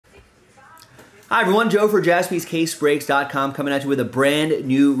Hi everyone, Joe for JaspysCaseBreaks.com coming at you with a brand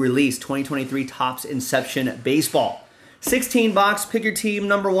new release, 2023 Topps Inception Baseball. 16 box, pick your team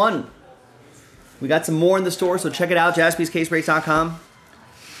number 1. We got some more in the store, so check it out, JaspysCaseBreaks.com.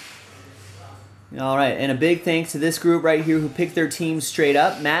 All right, and a big thanks to this group right here who picked their teams straight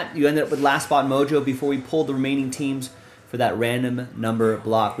up. Matt, you ended up with Last Spot Mojo before we pulled the remaining teams for that random number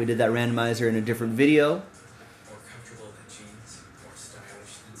block. We did that randomizer in a different video.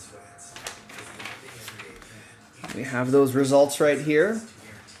 We have those results right here.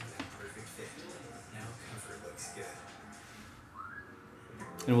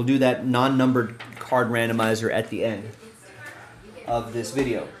 And we'll do that non-numbered card randomizer at the end of this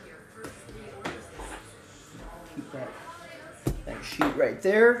video. Keep that sheet right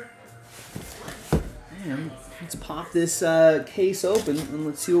there. And let's pop this case open and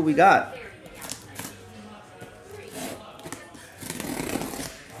let's see what we got.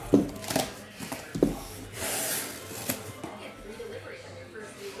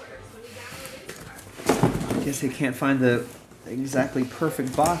 I guess I can't find the exactly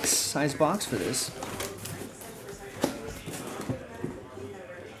perfect size box for this.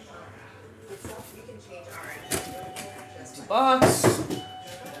 Box.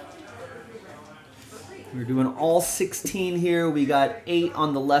 We're doing all 16 here. We got 8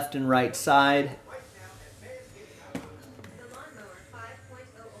 on the left and right side.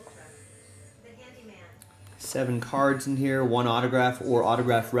 Seven cards in here, 1 autograph or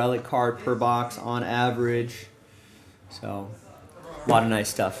autograph relic card per box on average. So, a lot of nice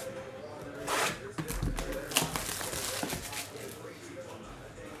stuff.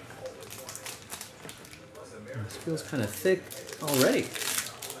 This feels kind of thick already.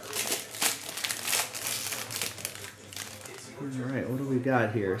 All right, what do we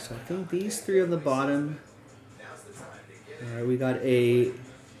got here? So I think these 3 on the bottom. All right, we got a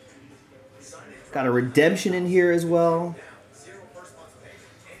redemption in here as well.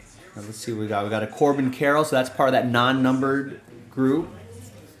 Now let's see what we got. We got a Corbin Carroll, so that's part of that non-numbered group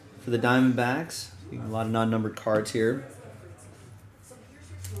for the Diamondbacks. A lot of non-numbered cards here.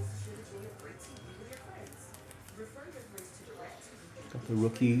 Got the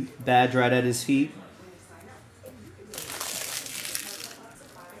rookie badge right at his feet.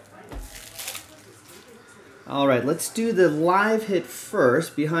 All right, let's do the live hit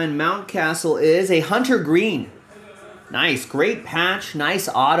first. Behind Mountcastle is a Hunter Green. Nice, great patch, nice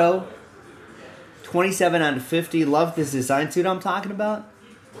auto. 27 out of 50. Love this design. See what I'm talking about?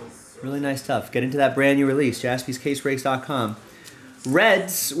 Really nice stuff. Get into that brand new release, JaspysCaseBreaks.com.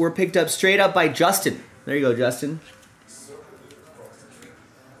 Reds were picked up straight up by Justin. There you go, Justin.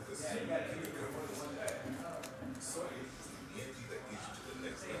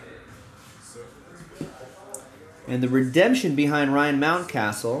 And the redemption behind Ryan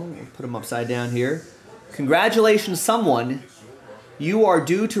Mountcastle, we'll put him upside down here. Congratulations, someone. You are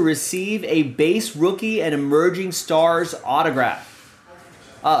due to receive a base rookie and emerging stars autograph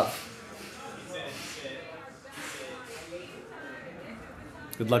of.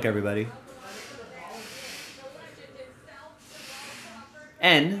 Good luck, everybody.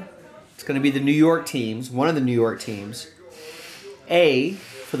 N, it's going to be the New York teams, one of the New York teams. A,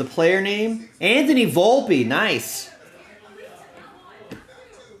 for the player name, Anthony Volpe. Nice.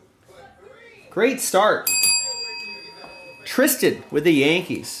 Great start. Tristan with the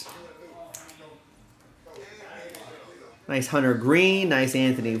Yankees. Nice Hunter Green. Nice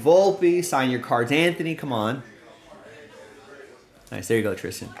Anthony Volpe. Sign your cards, Anthony. Come on. Nice. There you go,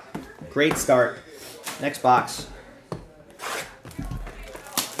 Tristan. Great start. Next box.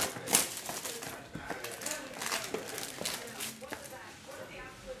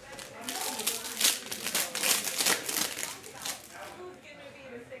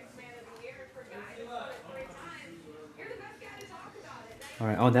 All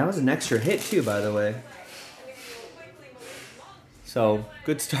right. Oh, that was an extra hit too, by the way. So,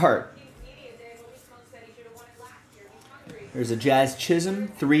 good start. There's a Jazz Chisholm,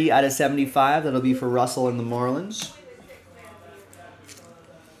 3 out of 75. That'll be for Russell and the Marlins.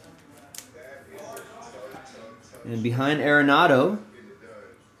 And behind Arenado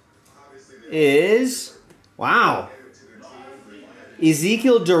is, wow,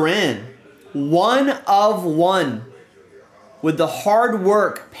 Ezekiel Duran, 1 of 1. With the hard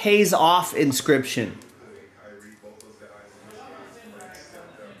work pays off inscription.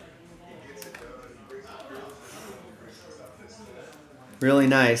 Really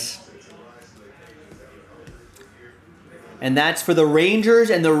nice. And that's for the Rangers,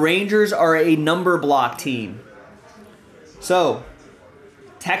 and the Rangers are a number block team. So,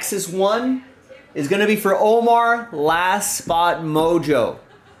 Texas 1 is going to be for Omar, Last Spot Mojo.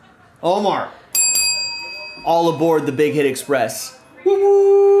 Omar, All aboard the Big Hit Express.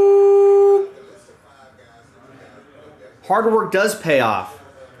 Woo-woo! Hard work does pay off.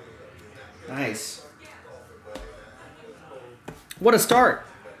 Nice. What a start.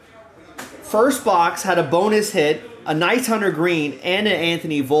 First box had a bonus hit, a nice Hunter Green, and an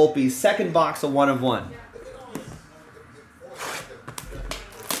Anthony Volpe. Second box, a 1 of 1.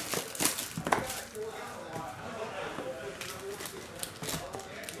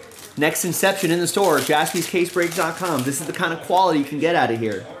 Next Inception in the store, jaspyscasebreaks.com. This is the kind of quality you can get out of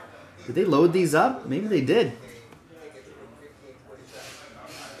here. Did they load these up? Maybe they did.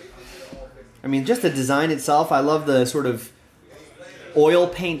 I mean, just the design itself, I love the sort of oil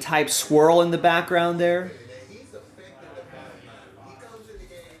paint type swirl in the background there.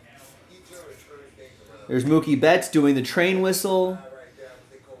 There's Mookie Betts doing the train whistle.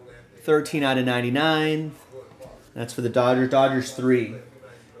 13 out of 99. That's for the Dodgers. Dodgers 3.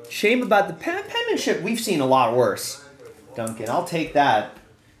 Shame about the penmanship. We've seen a lot worse, Duncan. I'll take that.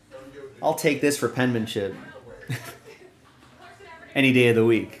 I'll take this for penmanship. Any day of the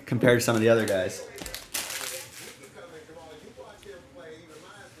week compared to some of the other guys.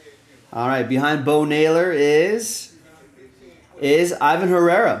 All right, behind Bo Naylor is Ivan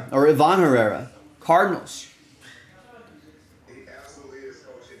Herrera, or Ivan Herrera, Cardinals.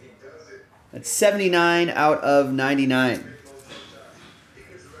 That's 79 out of 99.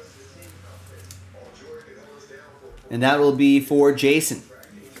 And that will be for Jason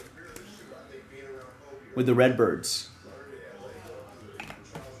with the Redbirds.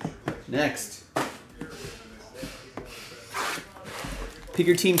 Next. Pick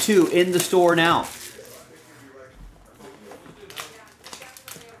your team 2 in the store now.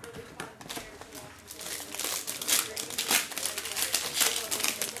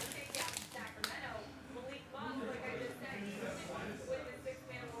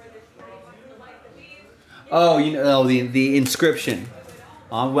 Oh, you know, the inscription.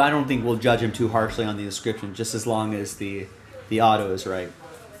 I don't think we'll judge him too harshly on the inscription, just as long as the auto is right.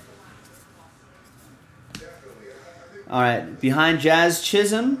 All right, behind Jazz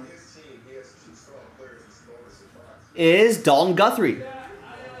Chisholm is Dalton Guthrie.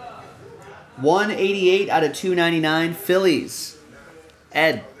 188 out of 299, Phillies.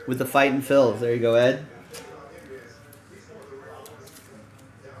 Ed with the Fightin' Phils. There you go, Ed.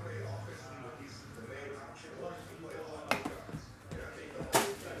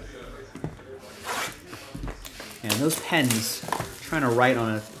 And those pens, trying to write on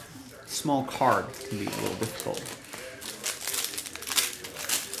a small card can be a little difficult.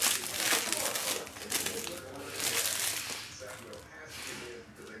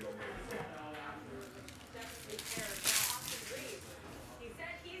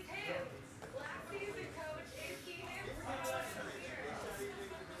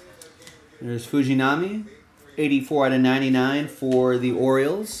 There's Fujinami, 84 out of 99 for the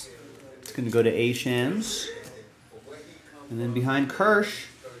Orioles. It's going to go to A-Shams. And then behind Kirsch,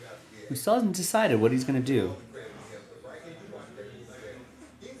 who still hasn't decided what he's going to do.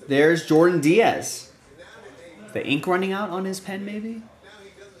 There's Jordan Diaz. Is the ink running out on his pen, maybe?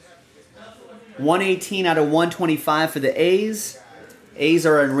 118 out of 125 for the A's. A's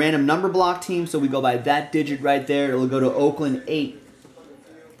are a random number block team, so we go by that digit right there. It'll go to Oakland 8.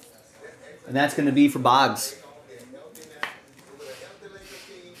 And that's going to be for Boggs.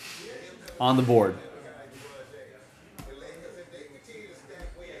 On the board.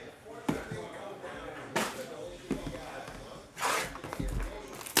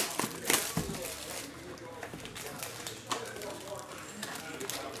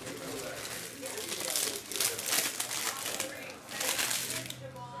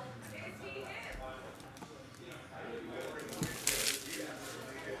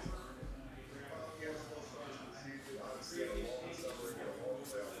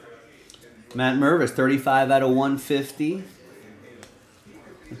 Matt Mervis, 35 out of 150.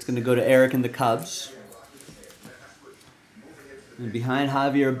 It's going to go to Eric and the Cubs. And behind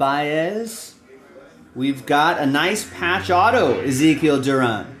Javier Baez, we've got a nice patch auto, Ezekiel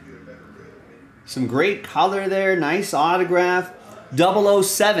Duran. Some great color there, nice autograph.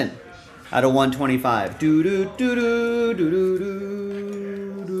 007 out of 125.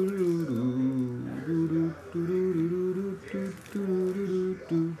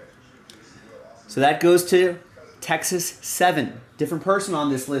 So that goes to Texas 7. Different person on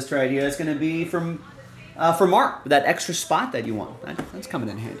this list right here. That's going to be from Mark, that extra spot that you want. That's coming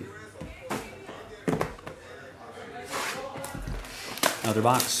in handy. Another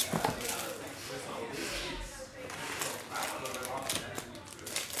box.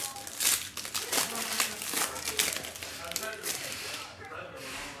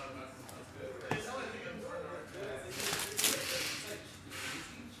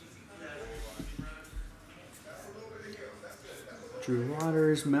 Drew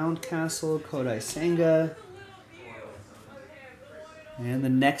Waters, Mountcastle, Kodai Senga. And the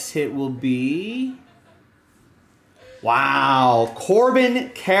next hit will be... Wow,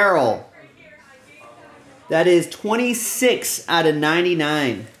 Corbin Carroll. That is 26 out of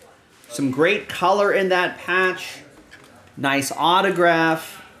 99. Some great color in that patch. Nice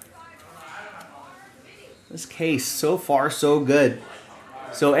autograph. This case, so far, so good.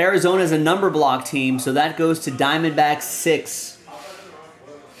 So Arizona's a number block team, so that goes to Diamondback 6.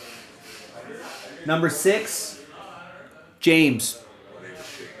 Number 6, James.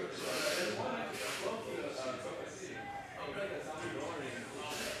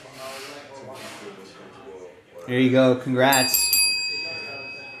 There you go. Congrats.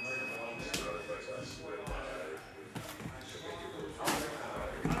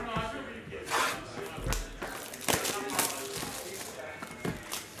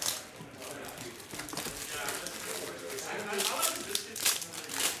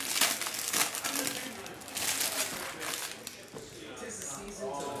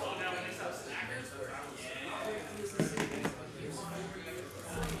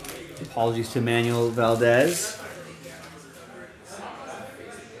 Apologies to Manuel Valdez.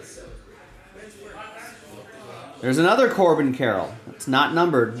 There's another Corbin Carroll. It's not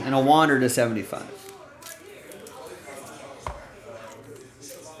numbered, and a Wander to 75.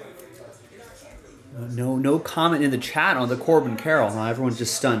 No comment in the chat on the Corbin Carroll. Huh? Everyone's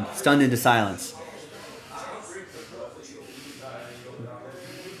just stunned into silence.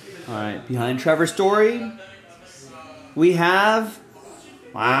 All right, behind Trevor Story, we have,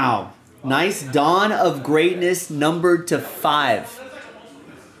 wow, nice Dawn of Greatness numbered to 5.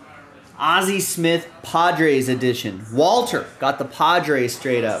 Ozzie Smith Padres edition. Walter got the Padres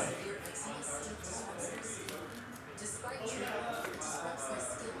straight up.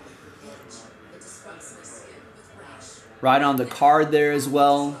 Right on the card there as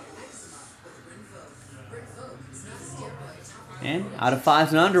well. And out of 5s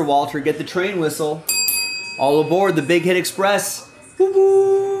and under, Walter, get the train whistle. All aboard the Big Hit Express. Woo-hoo!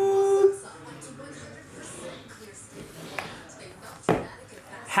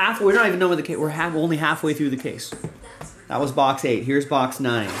 We're not even done with the case. We're only halfway through the case. That was box 8. Here's box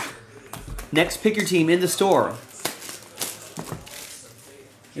 9. Next, pick your team in the store.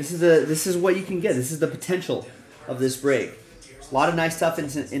 This is what you can get. This is the potential of this break. A lot of nice stuff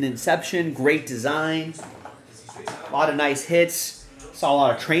in Inception. Great design. A lot of nice hits. Saw a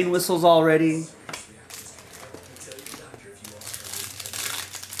lot of train whistles already.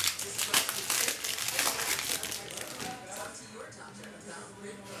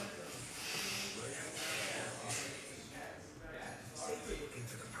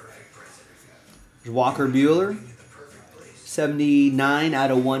 Walker Buehler, 79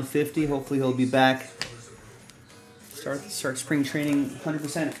 out of 150. Hopefully he'll be back. Start spring training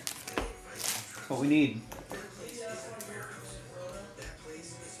 100%. That's what we need.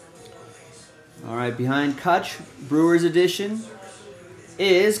 All right, behind Kutch, Brewers edition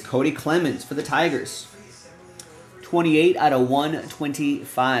is Cody Clemens for the Tigers. 28 out of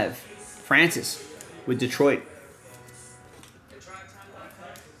 125. Francis with Detroit.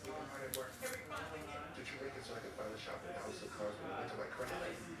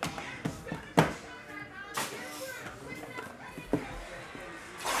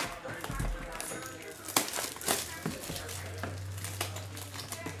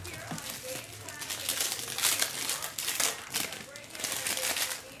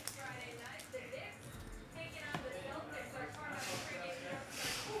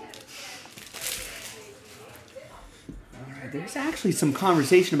 There's actually some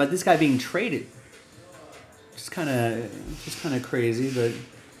conversation about this guy being traded. Just kind of crazy, but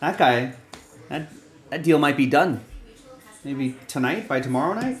that guy, that deal might be done. Maybe tonight, by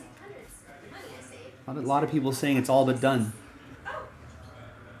tomorrow night. A lot of people saying it's all but done.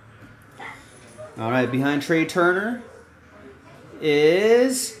 All right, behind Trey Turner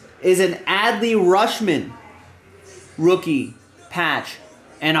is an Adley Rutschman rookie patch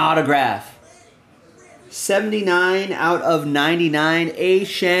and autograph. 79 out of 99. A.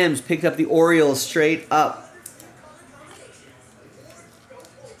 Shams picked up the Orioles straight up.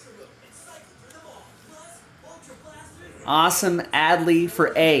 Awesome Adley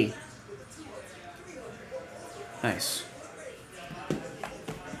for A. Nice.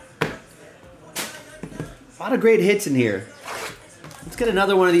 A lot of great hits in here. Let's get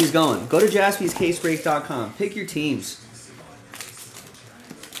another one of these going. Go to jaspyscasebreaks.com. Pick your teams.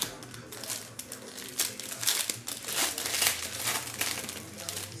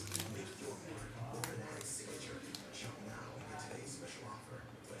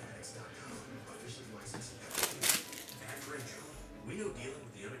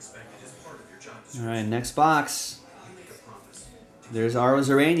 All right, next box. There's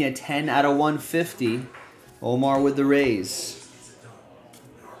Arozarena, 10 out of 150. Omar with the Rays.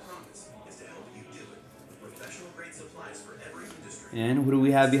 And who do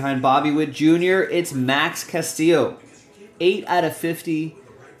we have behind Bobby Witt Jr.? It's Max Castillo. 8 out of 50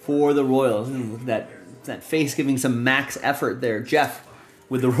 for the Royals. Look at that face giving some max effort there. Jeff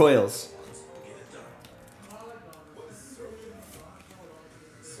with the Royals.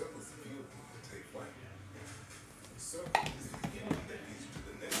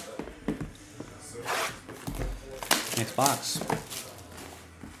 Next box.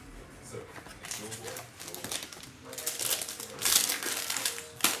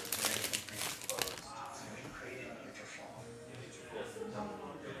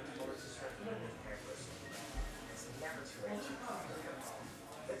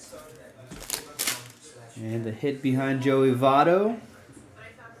 And the hit behind Joey Votto.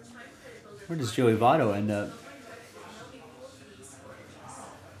 Where does Joey Votto end up?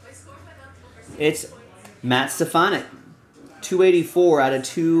 It's Matt Stefanik. 284 out of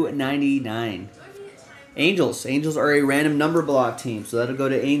 299. Angels. Angels are a random number block team. So that'll go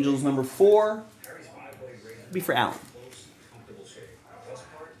to Angels number 4. Be for Allen.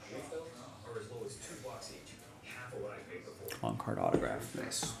 On card autograph.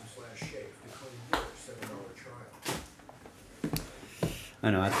 Nice. I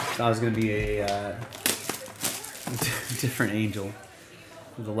know, I thought it was going to be a different angel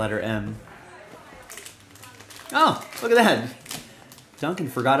with the letter M. Oh, look at that. Duncan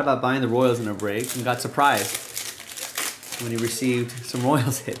forgot about buying the Royals in a break and got surprised when he received some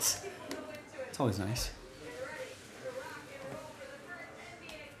Royals hits. It's always nice.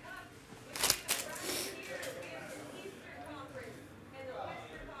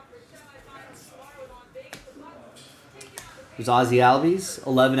 There's Ozzie Albies,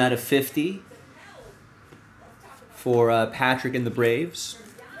 11 out of 50 for Patrick and the Braves.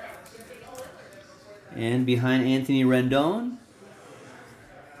 And behind Anthony Rendon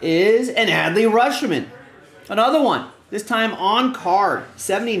is an Adley Rutschman. Another one, this time on card.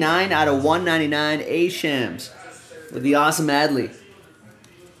 79 out of 199, A-Shams with the awesome Adley.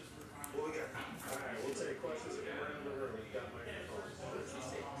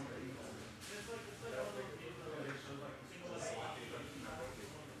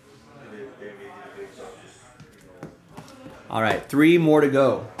 All right, 3 more to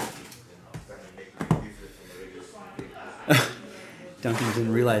go. Duncan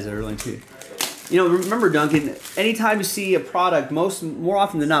didn't realize it early too. You know, remember, Duncan, anytime you see a product, more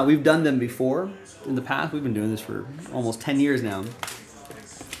often than not, we've done them before in the past. We've been doing this for almost 10 years now.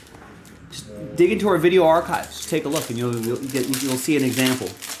 Just dig into our video archives. Just take a look, and you'll see an example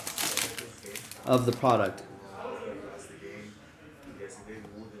of the product.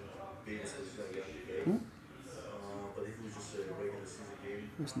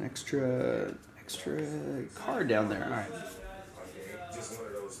 There's an extra card down there. All right.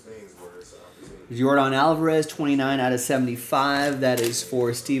 Jordan Alvarez, 29 out of 75. That is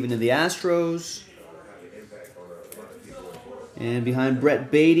for Steven and the Astros. And behind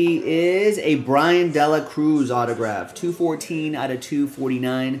Brett Beatty is a Brian Dela Cruz autograph. 214 out of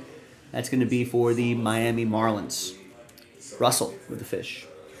 249. That's going to be for the Miami Marlins. Russell with the fish.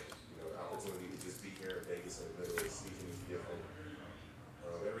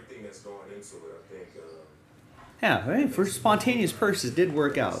 Yeah, right? For spontaneous purchases, it did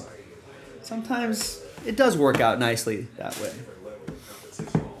work out. Sometimes it does work out nicely that way.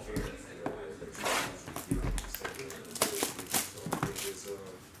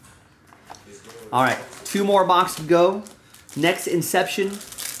 All right, 2 more boxes to go. Next Inception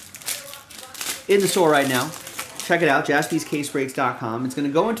in the store right now. Check it out, jaspyscasebreaks.com. It's going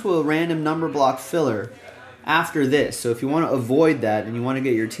to go into a random number block filler after this. So if you want to avoid that and you want to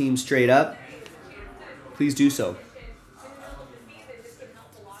get your team straight up, please do so.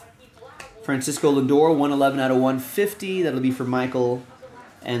 Francisco Lindor, 111 out of 150. That'll be for Michael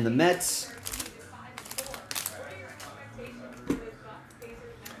and the Mets.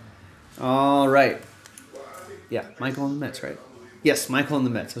 All right. Yeah, Michael and the Mets, right? Yes, Michael and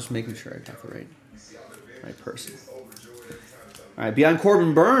the Mets. Just making sure I got the right person. All right, beyond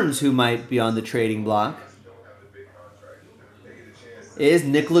Corbin Burns, who might be on the trading block, is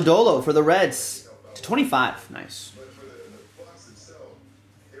Nick Lodolo for the Reds. To 25. Nice.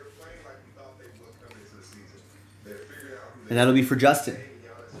 And that'll be for Justin.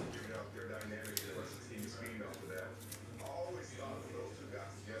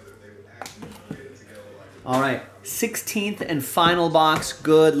 All right, 16th and final box.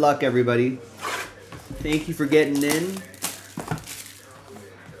 Good luck, everybody. Thank you for getting in.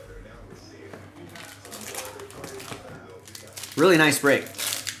 Really nice break.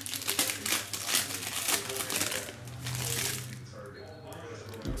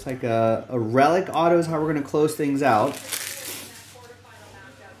 Looks like a relic auto is how we're going to close things out.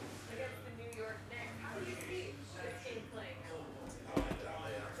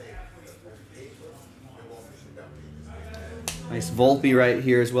 Nice Volpe right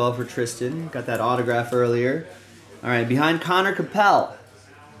here as well for Tristan. Got that autograph earlier. All right, behind Connor Capel.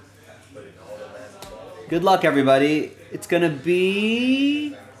 Good luck, everybody. It's going to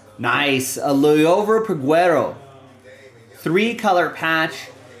be... Nice. A Liover Peguero. 3-color patch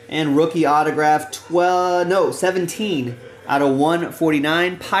and rookie autograph. 17 out of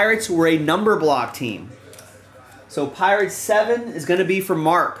 149. Pirates were a number block team. So Pirates 7 is going to be for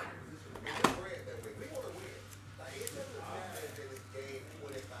Mark.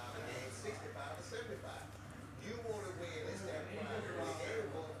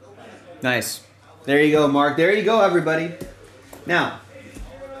 Nice. There you go, Mark. There you go, everybody. Now,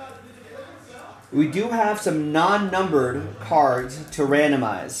 we do have some non-numbered cards to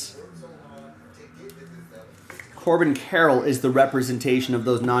randomize. Corbin Carroll is the representation of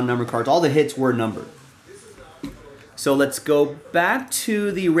those non-numbered cards. All the hits were numbered. So let's go back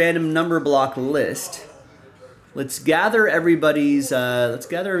to the random number block list. Let's gather everybody's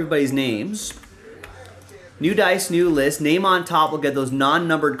names. New dice, new list. Name on top will get those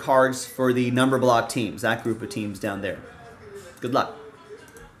non-numbered cards for the number block teams. That group of teams down there. Good luck.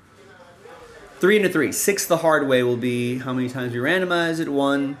 3 and a 3. 6 the hard way will be how many times we randomize it.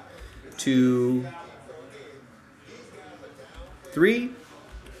 1, 2, 3,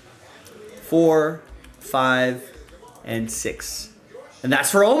 4, 5, and 6. And that's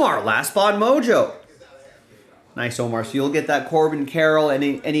for Omar. Last spot mojo. Nice, Omar. So you'll get that Corbin Carroll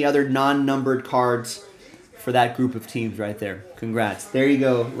and any other non-numbered cards for that group of teams right there. Congrats. There you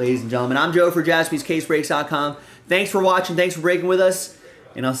go, ladies and gentlemen. I'm Joe for jaspyscasebreaks.com. Thanks for watching. Thanks for breaking with us.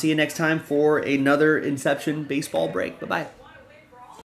 And I'll see you next time for another Inception baseball break. Bye-bye.